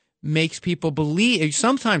it makes people believe.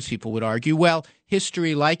 Sometimes people would argue, well,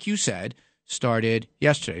 history, like you said, started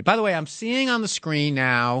yesterday. By the way, I'm seeing on the screen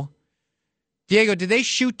now, Diego, did they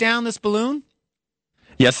shoot down this balloon?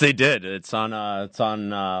 Yes, they did. It's on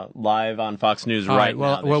live on Fox News now.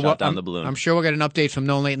 They shot down the balloon. I'm sure we'll get an update from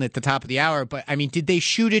Nolan Layton at the top of the hour. But, I mean, did they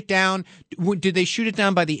shoot it down? Did they shoot it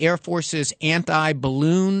down by the Air Force's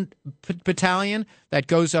anti-balloon battalion that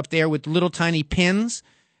goes up there with little tiny pins?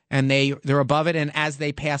 And they're above it, and as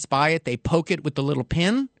they pass by it, they poke it with the little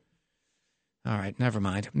pin? All right, never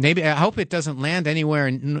mind. Maybe I hope it doesn't land anywhere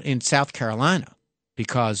in South Carolina,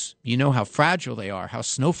 because you know how fragile they are, how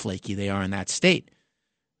snowflakey they are in that state.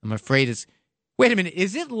 I'm afraid it's... Wait a minute,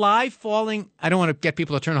 is it live falling? I don't want to get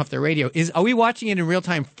people to turn off their radio. Are we watching it in real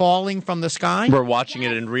time falling from the sky? We're watching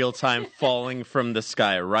it in real time falling from the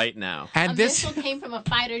sky right now. And this missile came from a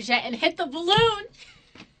fighter jet and hit the balloon.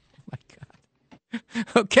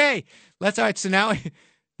 Okay, all right. So now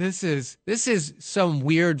this is some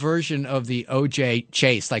weird version of the O.J.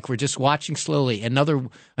 chase. Like we're just watching slowly another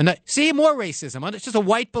see more racism. It's just a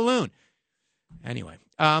white balloon. Anyway,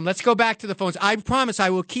 let's go back to the phones. I promise I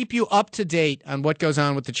will keep you up to date on what goes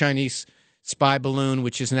on with the Chinese spy balloon,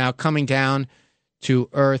 which is now coming down to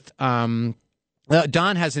Earth. Don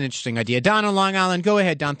has an interesting idea. Don on Long Island, go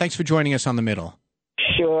ahead, Don. Thanks for joining us on The Middle.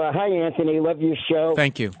 Sure. Hi, Anthony. Love your show.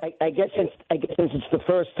 Thank you. I guess since it's the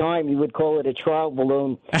first time, you would call it a trial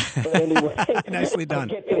balloon. But anyway, nicely done. I'll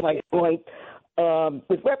get to my point.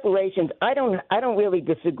 With reparations, I don't really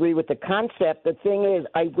disagree with the concept. The thing is,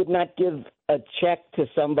 I would not give a check to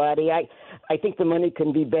somebody. I think the money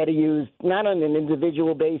can be better used not on an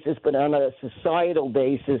individual basis, but on a societal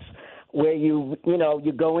basis, where you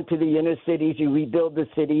go into the inner cities, you rebuild the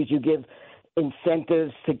cities, you give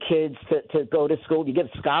incentives to kids to go to school. You give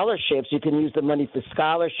scholarships. You can use the money for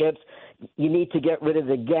scholarships. You need to get rid of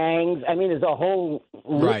the gangs. I mean, there's a whole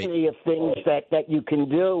litany of things that you can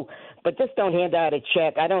do, but just don't hand out a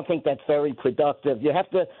check. I don't think that's very productive. You have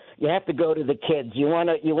to go to the kids. You want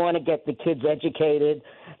to get the kids educated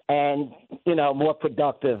and more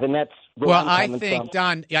productive, and that's where I'm coming from.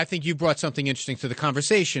 Don, I think you brought something interesting to the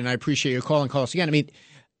conversation. I appreciate your call and call us again. I mean,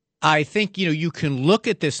 I think, you can look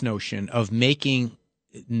at this notion of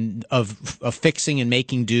fixing and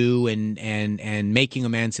making do and making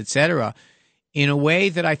amends, et cetera, in a way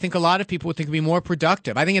that I think a lot of people would think would be more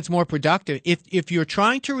productive. I think it's more productive if you're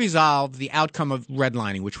trying to resolve the outcome of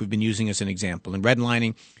redlining, which we've been using as an example. And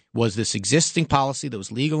redlining was this existing policy that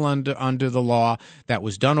was legal under the law that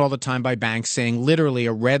was done all the time by banks, saying literally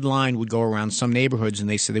a red line would go around some neighborhoods, and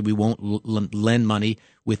they said that we won't lend money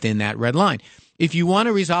within that red line. If you want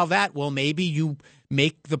to resolve that, well, maybe you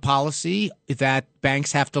make the policy that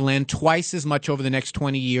banks have to lend twice as much over the next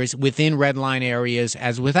 20 years within red line areas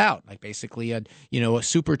as without, like basically a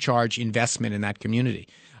supercharged investment in that community.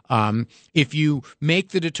 If you make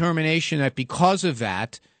the determination that because of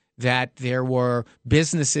that there were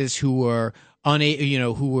businesses who were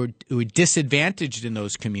who were disadvantaged in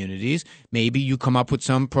those communities, maybe you come up with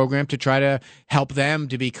some program to try to help them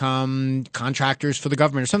to become contractors for the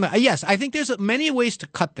government or something. Yes, I think there's many ways to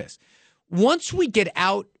cut this. Once we get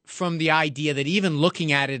out from the idea that even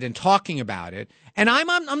looking at it and talking about it, and I'm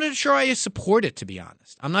not sure I support it, to be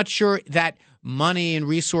honest. I'm not sure that money and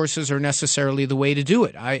resources are necessarily the way to do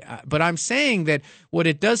it. But I'm saying that what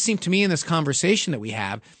it does seem to me in this conversation that we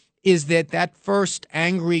have is that first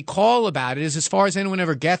angry call about it is as far as anyone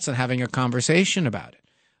ever gets on having a conversation about it.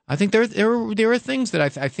 I think there are things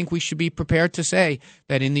that I think we should be prepared to say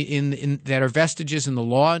that in that are vestiges in the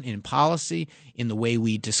law, in policy, in the way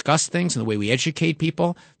we discuss things, in the way we educate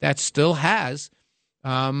people. That still has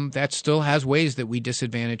ways that we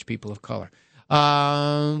disadvantage people of color.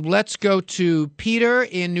 Let's go to Peter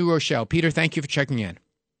in New Rochelle. Peter, thank you for checking in.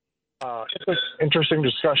 Interesting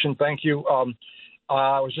discussion. Thank you.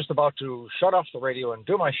 I was just about to shut off the radio and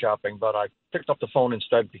do my shopping, but I picked up the phone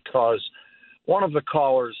instead because one of the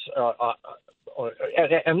callers,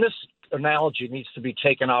 and this analogy needs to be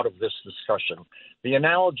taken out of this discussion. The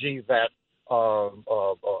analogy that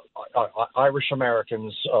Irish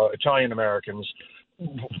Americans, Italian Americans,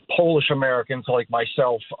 Polish Americans like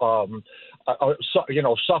myself,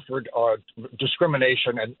 suffered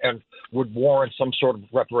discrimination and would warrant some sort of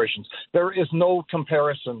reparations. There is no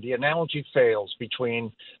comparison. The analogy fails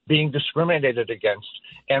between being discriminated against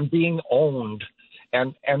and being owned.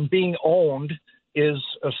 And being owned is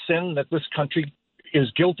a sin that this country is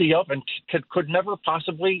guilty of and could never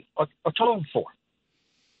possibly atone for.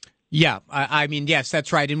 Yeah, I mean, yes,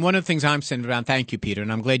 that's right. And one of the things I'm saying around, thank you, Peter, and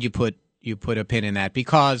I'm glad you put a pin in that,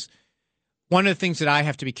 because one of the things that I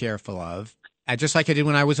have to be careful of, just like I did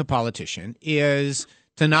when I was a politician, is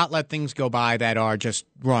to not let things go by that are just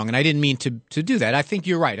wrong. And I didn't mean to do that. I think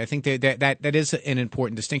you're right. I think that is an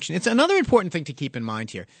important distinction. It's another important thing to keep in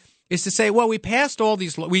mind here is to say, well, we passed all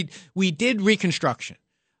these we did Reconstruction,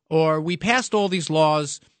 or we passed all these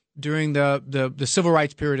laws during the civil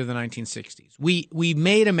rights period of the 1960s. We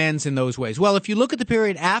made amends in those ways. Well, if you look at the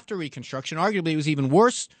period after Reconstruction, arguably it was even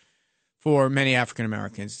worse for many African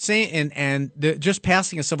Americans. Just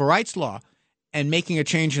passing a civil rights law and making a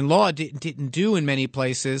change in law didn't do in many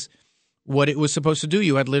places what it was supposed to do.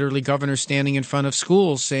 You had literally governors standing in front of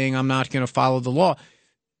schools saying, I'm not going to follow the law.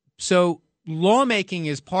 So lawmaking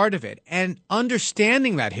is part of it, and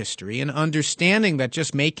understanding that history and understanding that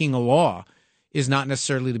just making a law is not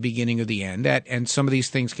necessarily the beginning of the end. And some of these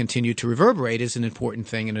things continue to reverberate is an important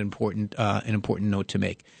thing and an important note to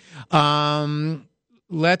make.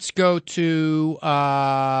 Let's go to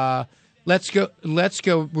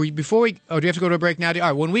before we. Oh, do you have to go to a break now? All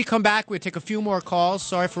right. When we come back, we'll take a few more calls.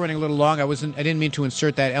 Sorry for running a little long. I didn't mean to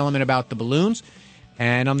insert that element about the balloons.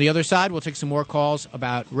 And on the other side, we'll take some more calls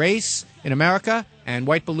about race in America and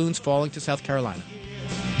white balloons falling to South Carolina.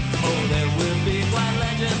 Oh, there will be quite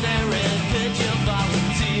legendary. Could you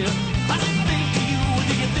volunteer? I think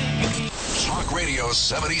do you think it's... Talk Radio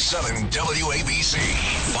 77 WABC.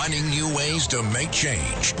 Finding new ways to make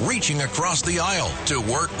change. Reaching across the aisle to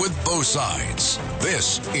work with both sides.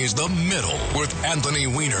 This is The Middle with Anthony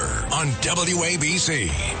Weiner on WABC.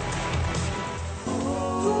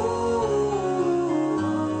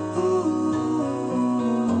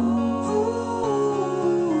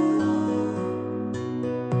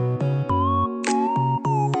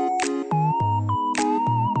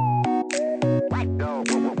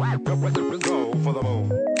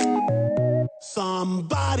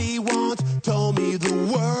 Somebody once told me the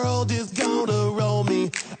world is gonna roll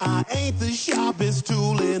me. I ain't the sharpest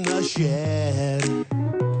tool in the shed.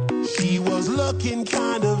 She was looking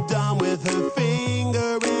kind of dumb with her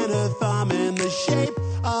finger and her thumb in the shape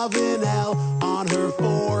of an L on her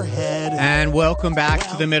forehead. And welcome back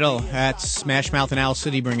to The Middle. That's Smash Mouth and Owl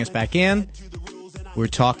City. Bring us back in. We're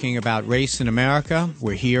talking about race in America.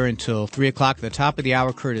 We're here until 3 o'clock. At the top of the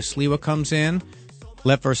hour, Curtis Lewa comes in.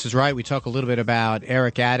 Left versus right. We talk a little bit about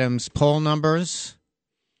Eric Adams' poll numbers.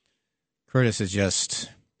 Curtis is just,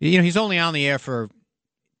 he's only on the air for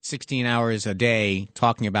 16 hours a day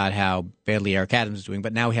talking about how badly Eric Adams is doing,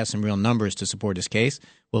 but now he has some real numbers to support his case.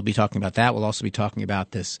 We'll be talking about that. We'll also be talking about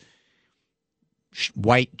this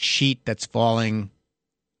white sheet that's falling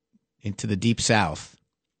into the deep south.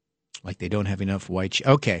 Like they don't have enough white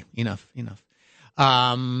okay, enough.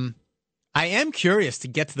 I am curious to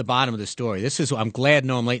get to the bottom of the story. I'm glad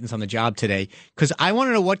Noam Layton's on the job today, because I want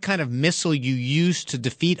to know what kind of missile you use to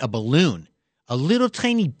defeat a balloon. A little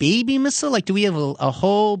tiny baby missile? Like, do we have a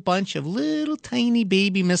whole bunch of little tiny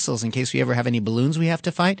baby missiles in case we ever have any balloons we have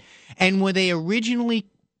to fight? And were they originally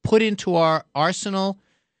put into our arsenal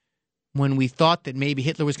when we thought that maybe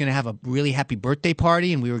Hitler was going to have a really happy birthday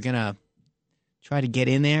party and we were going to try to get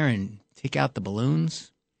in there and take out the balloons?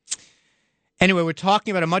 Anyway, we're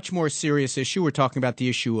talking about a much more serious issue. We're talking about the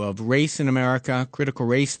issue of race in America, critical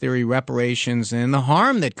race theory, reparations, and the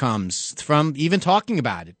harm that comes from even talking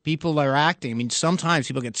about it. People are acting. I mean, sometimes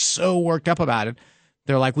people get so worked up about it.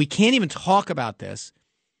 They're like, we can't even talk about this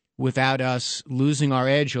without us losing our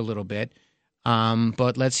edge a little bit.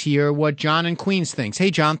 But let's hear what John in Queens thinks.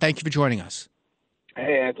 Hey, John, thank you for joining us.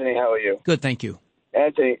 Hey, Anthony, how are you? Good, thank you.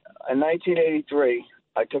 Anthony, in 1983,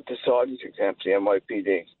 I took the sergeant's exam for the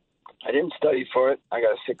NYPD. I didn't study for it. I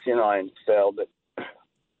got a 69, failed it.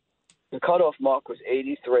 The cutoff mark was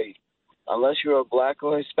 83. Unless you're a black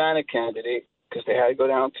or Hispanic candidate, because they had to go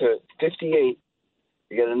down to 58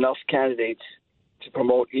 to get enough candidates to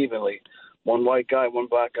promote evenly. One white guy, one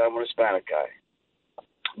black guy, one Hispanic guy.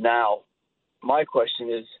 Now, my question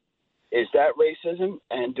is that racism?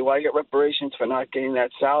 And do I get reparations for not getting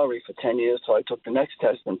that salary for 10 years till I took the next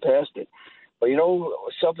test and passed it? But you know who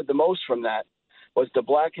suffered the most from that was the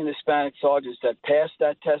black and Hispanic sergeants that passed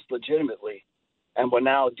that test legitimately and were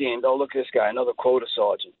now deemed, oh, look at this guy, another quota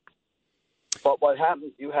sergeant. But what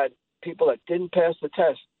happened, you had people that didn't pass the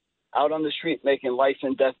test out on the street making life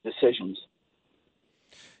and death decisions.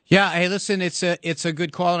 Yeah, hey, listen, it's a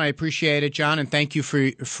good call, and I appreciate it, John, and thank you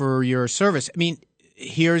for your service. I mean,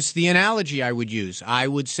 here's the analogy I would use. I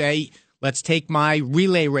would say, let's take my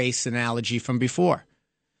relay race analogy from before.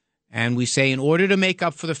 And we say in order to make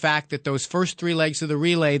up for the fact that those first three legs of the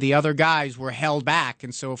relay, the other guys were held back.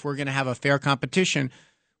 And so if we're going to have a fair competition,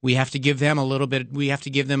 we have to give them a little bit, we have to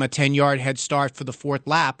give them a 10-yard head start for the fourth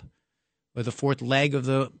lap or the fourth leg of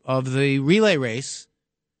the relay race.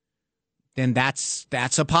 Then that's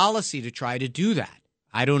a policy to try to do that.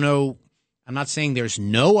 I don't know. I'm not saying there's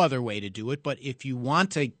no other way to do it, but if you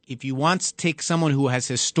want to take someone who has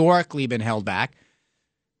historically been held back,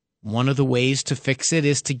 one of the ways to fix it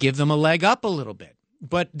is to give them a leg up a little bit.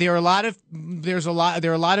 But there are a lot of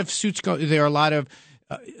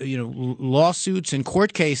lawsuits and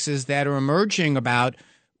court cases that are emerging about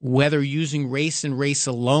whether using race and race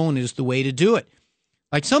alone is the way to do it.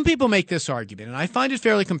 Like some people make this argument, and I find it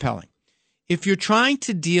fairly compelling. If you're trying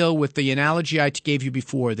to deal with the analogy I gave you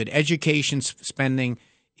before, that education spending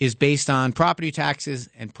is based on property taxes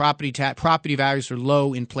and property values are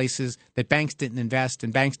low in places that banks didn't invest,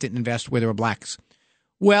 and banks didn't invest where there were blacks.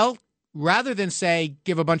 Well, rather than say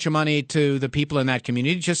give a bunch of money to the people in that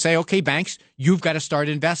community, just say, okay, banks, you've got to start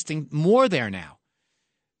investing more there now.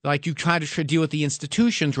 Like you try to deal with the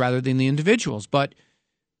institutions rather than the individuals. But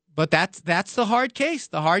that's the hard case.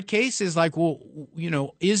 The hard case is like, well,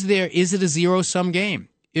 is it a zero-sum game?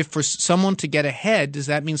 If for someone to get ahead, does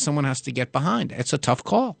that mean someone has to get behind? It's a tough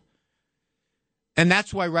call. And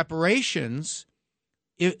that's why reparations,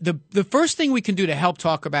 the first thing we can do to help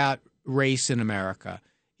talk about race in America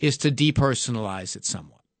is to depersonalize it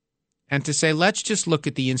somewhat and to say, let's just look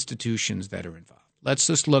at the institutions that are involved. Let's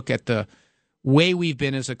just look at the way we've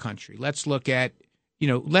been as a country. Let's look at,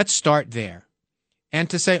 let's start there. And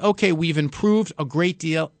to say, okay, we've improved a great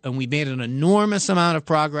deal and we've made an enormous amount of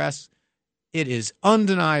progress. It is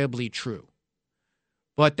undeniably true.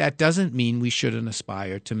 But that doesn't mean we shouldn't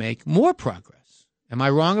aspire to make more progress. Am I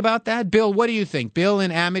wrong about that? Bill, what do you think? Bill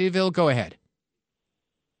in Amityville, go ahead.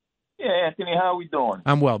 Yeah, Anthony, how are we doing?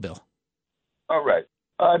 I'm well, Bill. All right.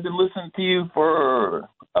 I've been listening to you for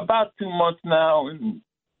about 2 months now, and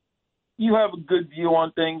you have a good view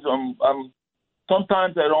on things.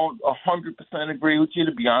 Sometimes I don't 100% agree with you,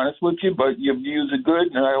 to be honest with you, but your views are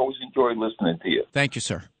good, and I always enjoy listening to you. Thank you,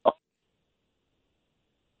 sir.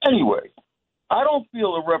 Anyway, I don't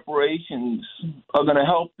feel the reparations are going to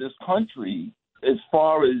help this country as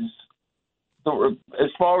far as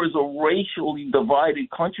a racially divided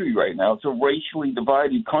country right now. It's a racially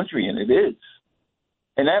divided country, and it is.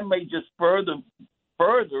 And that may just further,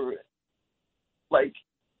 like,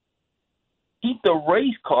 keep the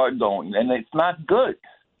race card going, and it's not good.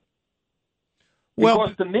 Well,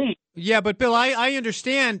 because to me, yeah, but Bill, I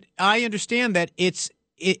understand that it's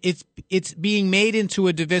being made into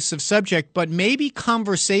a divisive subject, but maybe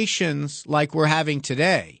conversations like we're having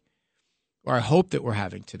today, or I hope that we're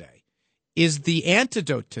having today, is the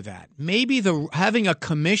antidote to that. Maybe having a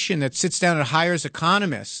commission that sits down and hires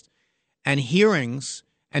economists and hearings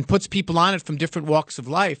and puts people on it from different walks of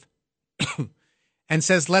life and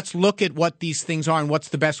says, let's look at what these things are and what's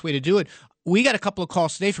the best way to do it. We got a couple of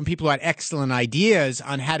calls today from people who had excellent ideas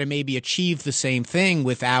on how to maybe achieve the same thing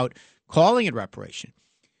without calling it reparation.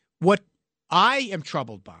 What I am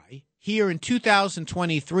troubled by here in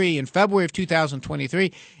 2023, in February of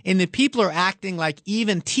 2023, in that people are acting like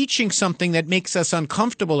even teaching something that makes us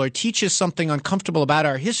uncomfortable or teaches something uncomfortable about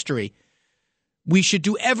our history, we should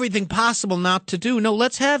do everything possible not to do. No,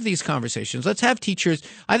 let's have these conversations. Let's have teachers.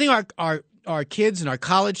 I think our kids and our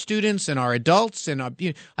college students and our adults and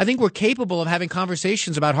I think we're capable of having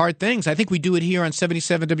conversations about hard things. I think we do it here on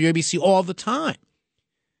 77 WABC all the time.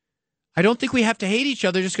 I don't think we have to hate each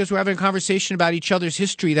other just because we're having a conversation about each other's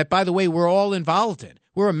history that, by the way, we're all involved in.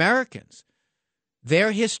 We're Americans.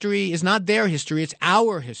 Their history is not their history. It's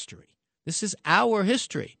our history. This is our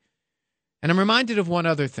history. And I'm reminded of one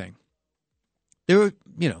other thing.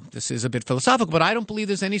 This is a bit philosophical, but I don't believe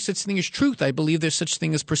there's any such thing as truth. I believe there's such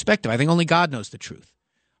thing as perspective. I think only God knows the truth.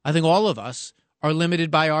 I think all of us are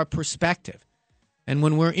limited by our perspective. And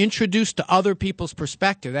when we're introduced to other people's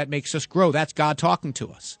perspective, that makes us grow. That's God talking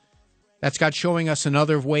to us. That's God showing us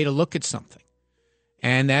another way to look at something.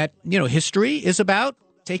 And that, history is about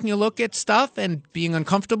taking a look at stuff and being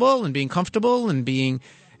uncomfortable and being comfortable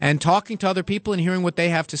and talking to other people and hearing what they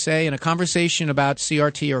have to say. In a conversation about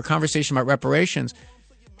CRT or a conversation about reparations,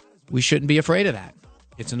 we shouldn't be afraid of that.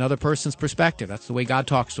 It's another person's perspective. That's the way God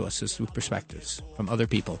talks to us, is through perspectives from other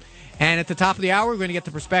people. And at the top of the hour, we're going to get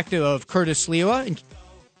the perspective of Curtis Sliwa,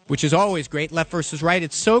 which is always great. Left versus right.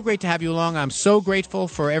 It's so great to have you along. I'm so grateful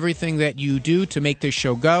for everything that you do to make this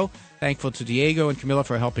show go. Thankful to Diego and Camilla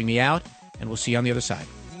for helping me out. And we'll see you on the other side.